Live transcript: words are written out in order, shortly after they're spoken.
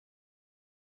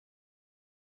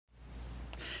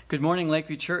Good morning,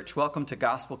 Lakeview Church. Welcome to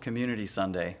Gospel Community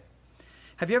Sunday.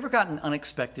 Have you ever gotten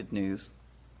unexpected news?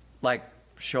 Like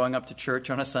showing up to church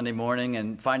on a Sunday morning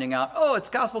and finding out, oh, it's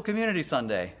Gospel Community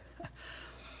Sunday.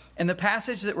 In the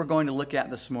passage that we're going to look at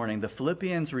this morning, the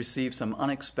Philippians received some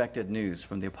unexpected news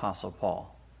from the Apostle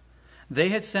Paul. They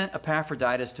had sent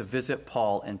Epaphroditus to visit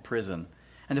Paul in prison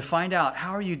and to find out,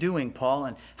 how are you doing, Paul,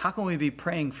 and how can we be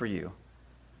praying for you?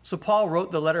 So Paul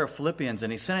wrote the letter of Philippians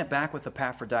and he sent it back with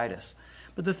Epaphroditus.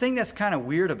 But the thing that's kind of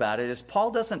weird about it is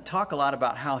Paul doesn't talk a lot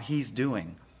about how he's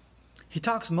doing. He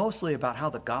talks mostly about how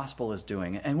the gospel is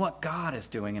doing and what God is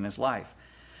doing in his life.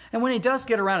 And when he does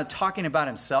get around to talking about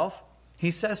himself,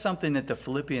 he says something that the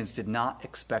Philippians did not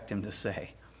expect him to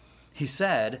say. He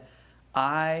said,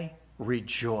 I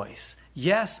rejoice.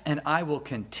 Yes, and I will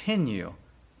continue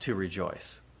to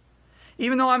rejoice.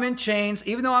 Even though I'm in chains,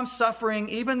 even though I'm suffering,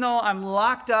 even though I'm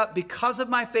locked up because of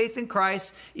my faith in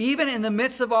Christ, even in the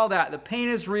midst of all that, the pain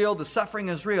is real, the suffering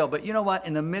is real. But you know what?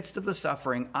 In the midst of the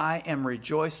suffering, I am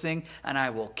rejoicing and I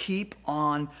will keep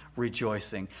on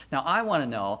rejoicing. Now, I want to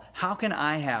know, how can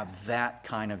I have that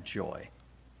kind of joy?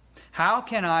 How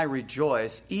can I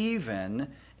rejoice even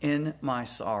in my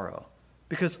sorrow?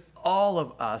 Because all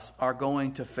of us are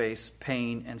going to face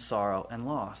pain and sorrow and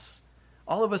loss.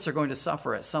 All of us are going to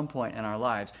suffer at some point in our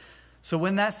lives. So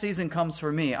when that season comes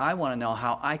for me, I want to know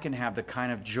how I can have the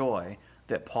kind of joy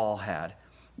that Paul had.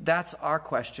 That's our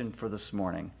question for this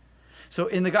morning. So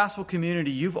in the gospel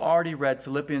community, you've already read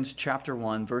Philippians chapter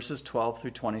 1, verses 12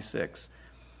 through 26.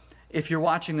 If you're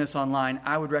watching this online,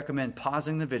 I would recommend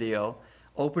pausing the video,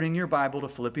 opening your Bible to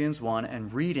Philippians 1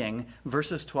 and reading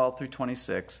verses 12 through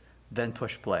 26, then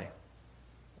push play.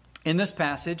 In this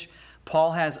passage,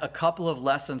 Paul has a couple of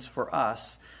lessons for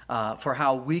us for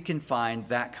how we can find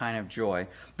that kind of joy.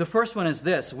 The first one is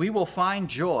this: we will find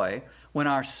joy when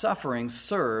our suffering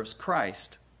serves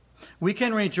Christ. We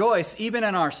can rejoice even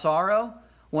in our sorrow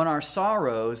when our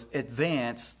sorrows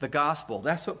advance the gospel.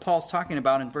 That's what Paul's talking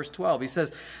about in verse 12. He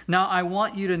says, now I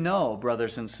want you to know,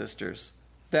 brothers and sisters,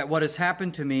 that what has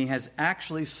happened to me has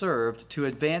actually served to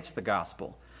advance the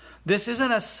gospel. This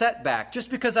isn't a setback.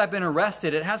 Just because I've been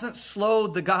arrested, it hasn't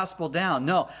slowed the gospel down.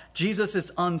 No, Jesus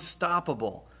is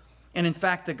unstoppable. And in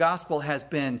fact, the gospel has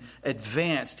been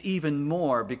advanced even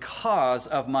more because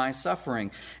of my suffering.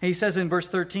 And he says in verse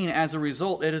 13, as a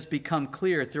result, it has become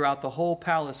clear throughout the whole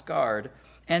palace guard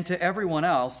and to everyone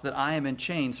else that I am in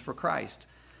chains for Christ.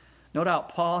 No doubt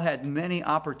Paul had many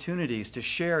opportunities to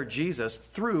share Jesus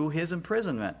through his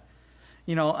imprisonment.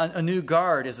 You know, a new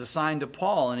guard is assigned to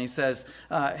Paul, and he says,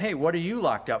 hey, what are you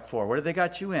locked up for? What have they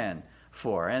got you in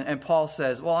for? And Paul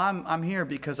says, well, I'm here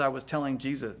because I was telling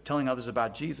others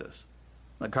about Jesus.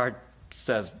 The guard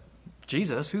says,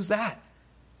 Jesus, who's that?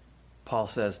 Paul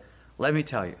says, let me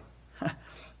tell you.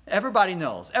 Everybody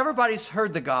knows. Everybody's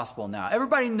heard the gospel now.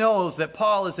 Everybody knows that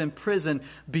Paul is in prison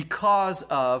because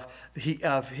of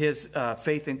his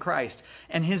faith in Christ.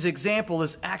 And his example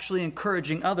is actually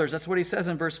encouraging others. That's what he says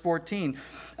in verse 14.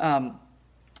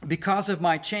 Because of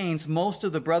my chains, most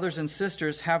of the brothers and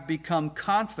sisters have become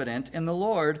confident in the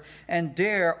Lord and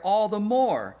dare all the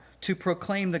more to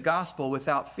proclaim the gospel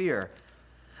without fear.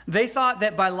 They thought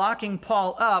that by locking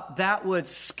Paul up, that would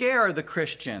scare the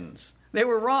Christians. They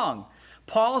were wrong.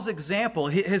 Paul's example,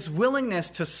 his willingness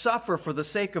to suffer for the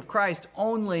sake of Christ,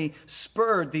 only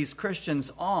spurred these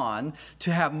Christians on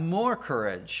to have more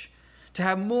courage, to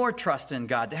have more trust in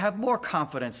God, to have more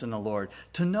confidence in the Lord,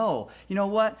 to know, you know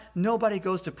what? Nobody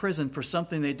goes to prison for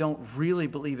something they don't really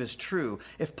believe is true.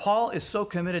 If Paul is so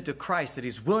committed to Christ that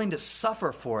he's willing to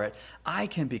suffer for it, I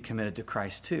can be committed to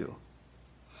Christ too.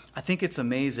 I think it's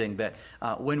amazing that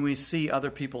when we see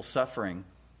other people suffering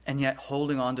and yet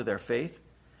holding on to their faith,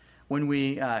 when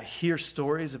we hear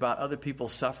stories about other people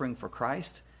suffering for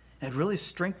Christ, it really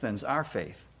strengthens our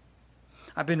faith.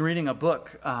 I've been reading a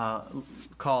book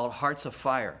called Hearts of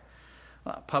Fire,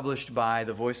 published by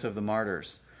the Voice of the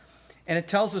Martyrs. And it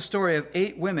tells the story of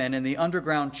 8 women in the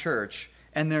underground church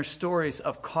and their stories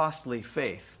of costly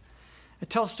faith. It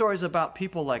tells stories about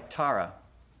people like Tara,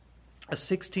 a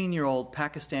 16-year-old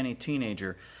Pakistani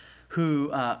teenager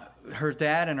who her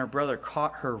dad and her brother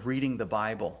caught her reading the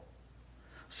Bible.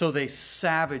 So they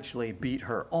savagely beat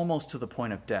her, almost to the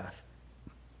point of death.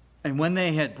 And when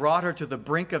they had brought her to the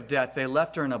brink of death, they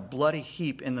left her in a bloody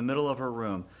heap in the middle of her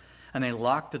room, and they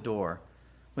locked the door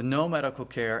with no medical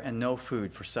care and no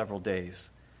food for several days,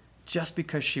 just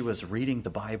because she was reading the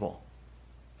Bible.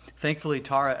 Thankfully,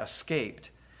 Tara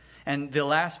escaped, and the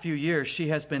last few years she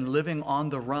has been living on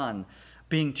the run,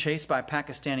 being chased by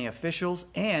Pakistani officials,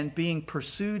 and being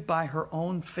pursued by her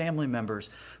own family members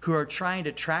who are trying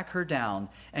to track her down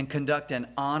and conduct an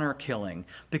honor killing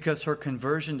because her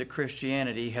conversion to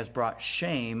Christianity has brought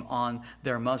shame on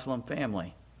their Muslim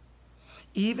family.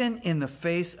 Even in the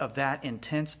face of that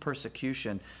intense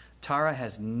persecution, Tara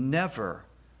has never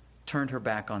turned her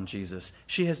back on Jesus.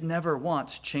 She has never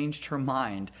once changed her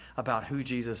mind about who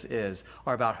Jesus is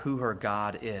or about who her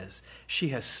God is. She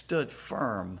has stood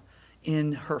firm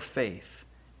in her faith,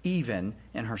 even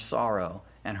in her sorrow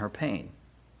and her pain.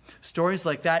 Stories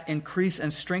like that increase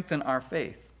and strengthen our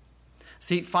faith.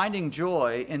 See, finding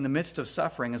joy in the midst of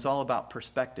suffering is all about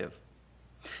perspective.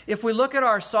 If we look at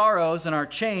our sorrows and our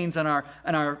chains and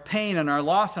our pain and our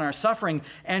loss and our suffering,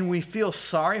 and we feel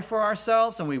sorry for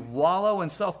ourselves and we wallow in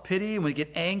self-pity and we get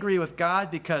angry with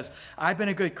God because I've been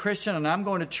a good Christian and I'm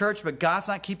going to church, but God's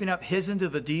not keeping up his end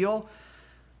of the deal,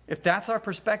 if that's our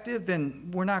perspective, then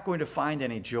we're not going to find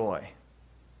any joy.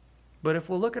 But if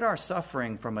we'll look at our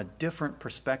suffering from a different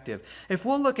perspective, if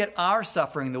we'll look at our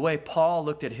suffering the way Paul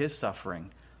looked at his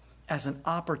suffering, as an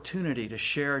opportunity to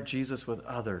share Jesus with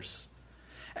others,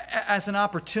 as an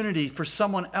opportunity for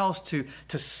someone else to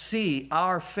see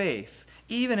our faith,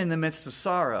 even in the midst of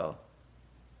sorrow,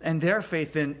 and their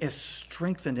faith then is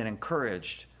strengthened and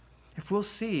encouraged. If we'll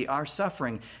see our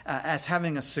suffering as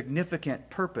having a significant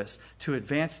purpose to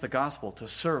advance the gospel, to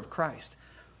serve Christ,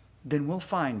 then we'll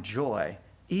find joy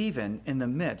even in the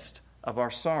midst of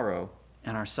our sorrow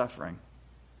and our suffering.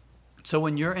 So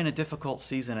when you're in a difficult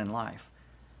season in life,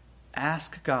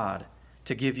 ask God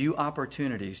to give you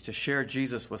opportunities to share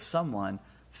Jesus with someone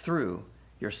through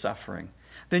your suffering.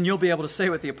 Then you'll be able to say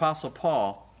with the Apostle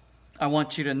Paul, I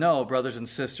want you to know, brothers and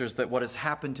sisters, that what has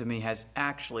happened to me has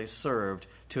actually served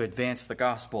to advance the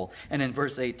gospel. And in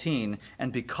verse 18,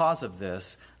 and because of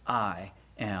this, I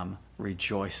am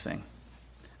rejoicing.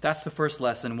 That's the first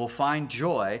lesson. We'll find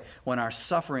joy when our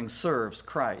suffering serves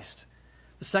Christ.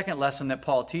 The second lesson that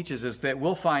Paul teaches is that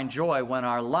we'll find joy when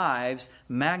our lives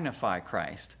magnify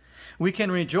Christ. We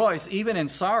can rejoice even in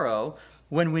sorrow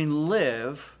when we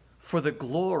live for the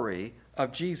glory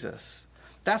of Jesus.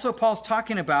 That's what Paul's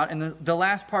talking about in the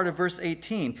last part of verse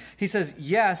 18. He says,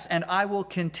 yes, and I will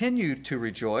continue to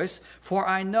rejoice, for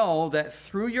I know that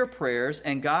through your prayers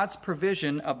and God's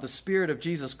provision of the Spirit of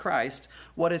Jesus Christ,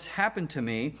 what has happened to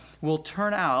me will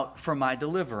turn out for my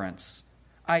deliverance.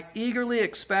 I eagerly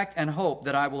expect and hope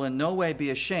that I will in no way be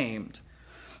ashamed,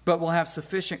 but will have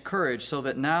sufficient courage so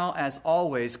that now, as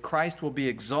always, Christ will be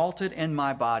exalted in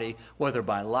my body, whether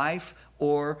by life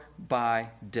or by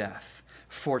death.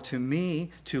 For to me,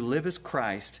 to live is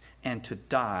Christ, and to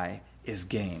die is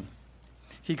gain.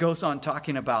 He goes on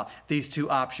talking about these two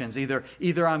options.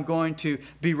 Either I'm going to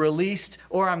be released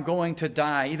or I'm going to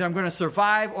die. Either I'm going to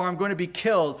survive or I'm going to be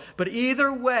killed. But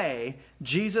either way,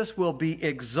 Jesus will be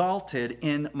exalted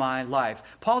in my life.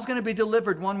 Paul's going to be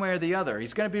delivered one way or the other.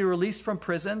 He's going to be released from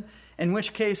prison, in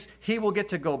which case he will get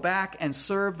to go back and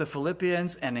serve the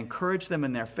Philippians and encourage them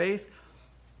in their faith.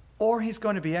 Or he's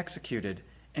going to be executed,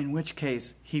 in which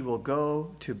case he will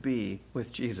go to be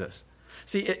with Jesus.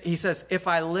 See, he says, if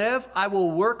I live, I will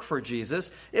work for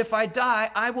Jesus. If I die,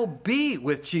 I will be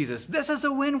with Jesus. This is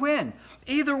a win-win.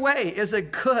 Either way is a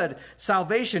good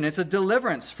salvation. It's a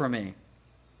deliverance for me.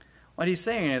 What he's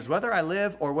saying is, whether I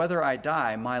live or whether I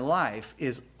die, my life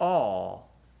is all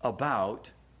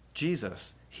about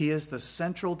Jesus. He is the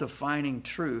central defining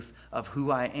truth of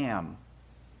who I am.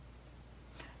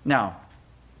 Now,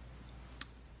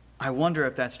 I wonder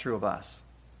if that's true of us.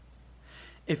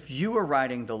 If you were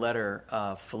writing the letter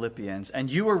of Philippians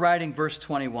and you were writing verse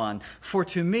 21, for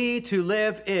to me to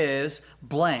live is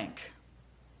blank,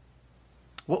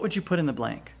 what would you put in the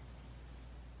blank?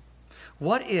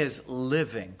 What is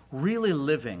living, really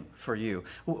living for you?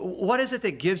 What is it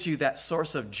that gives you that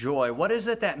source of joy? What is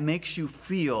it that makes you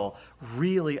feel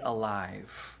really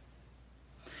alive?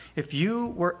 If you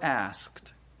were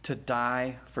asked to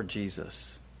die for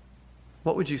Jesus,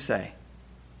 what would you say?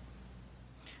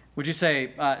 Would you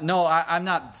say, no, I'm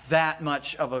not that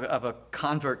much of a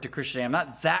convert to Christianity. I'm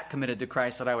not that committed to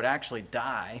Christ that I would actually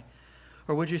die.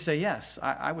 Or would you say, yes,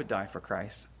 I would die for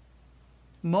Christ?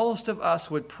 Most of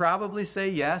us would probably say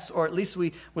yes, or at least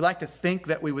we would like to think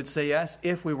that we would say yes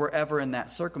if we were ever in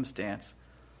that circumstance.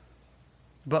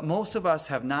 But most of us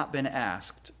have not been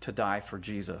asked to die for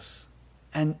Jesus.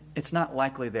 And it's not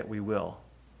likely that we will.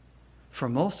 For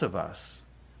most of us,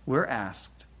 we're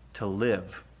asked to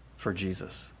live for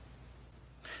Jesus.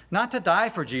 Not to die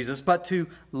for Jesus, but to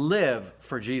live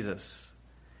for Jesus.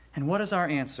 And what is our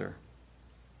answer?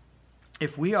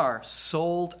 If we are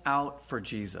sold out for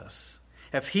Jesus,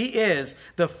 if He is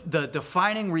the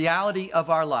defining reality of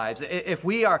our lives, if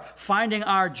we are finding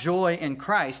our joy in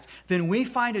Christ, then we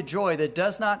find a joy that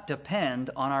does not depend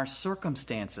on our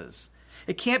circumstances.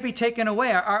 It can't be taken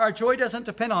away. Our joy doesn't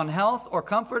depend on health or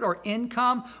comfort or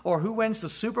income or who wins the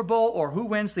Super Bowl or who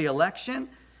wins the election.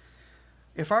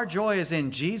 If our joy is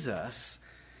in Jesus,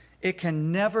 it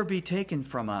can never be taken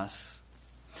from us.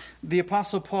 The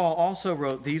Apostle Paul also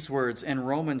wrote these words in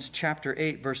Romans chapter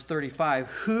 8, verse 35,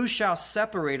 "Who shall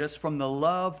separate us from the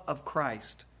love of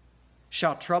Christ?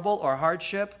 Shall trouble or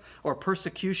hardship or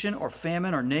persecution or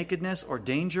famine or nakedness or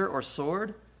danger or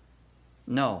sword?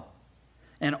 No.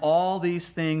 In all these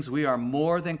things we are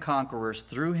more than conquerors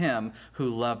through Him who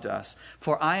loved us.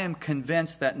 For I am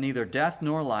convinced that neither death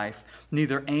nor life,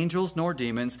 neither angels nor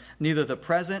demons, neither the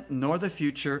present nor the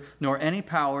future, nor any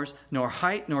powers, nor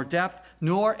height nor depth,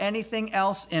 nor anything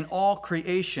else in all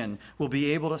creation will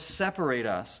be able to separate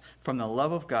us from the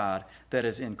love of God that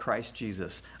is in Christ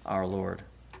Jesus our Lord."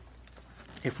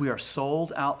 If we are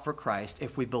sold out for Christ,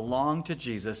 if we belong to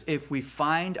Jesus, if we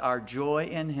find our joy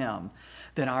in Him,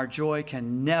 then our joy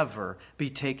can never be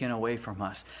taken away from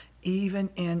us.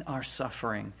 Even in our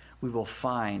suffering, we will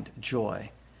find joy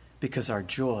because our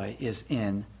joy is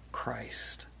in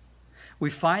Christ. We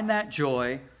find that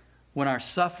joy when our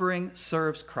suffering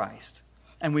serves Christ,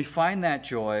 and we find that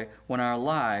joy when our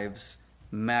lives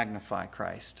magnify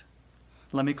Christ.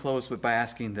 Let me close by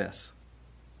asking this.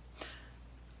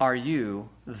 Are you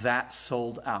that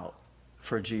sold out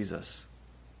for Jesus?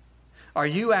 Are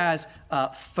you as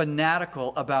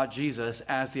fanatical about Jesus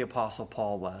as the Apostle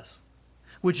Paul was?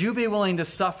 Would you be willing to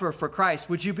suffer for Christ?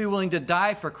 Would you be willing to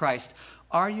die for Christ?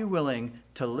 Are you willing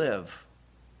to live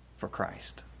for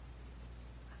Christ?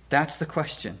 That's the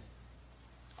question.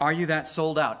 Are you that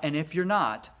sold out? And if you're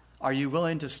not, are you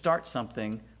willing to start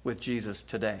something with Jesus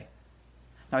today?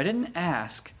 Now, I didn't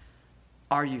ask,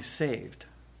 are you saved?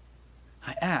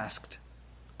 I asked,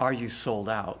 are you sold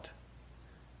out?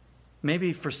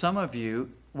 Maybe for some of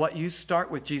you, what you start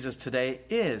with Jesus today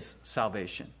is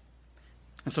salvation.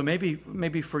 And so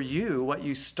maybe for you, what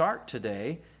you start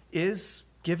today is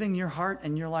giving your heart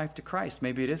and your life to Christ.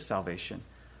 Maybe it is salvation.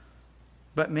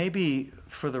 But maybe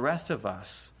for the rest of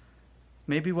us,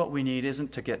 maybe what we need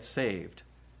isn't to get saved.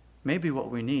 Maybe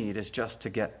what we need is just to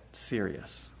get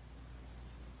serious.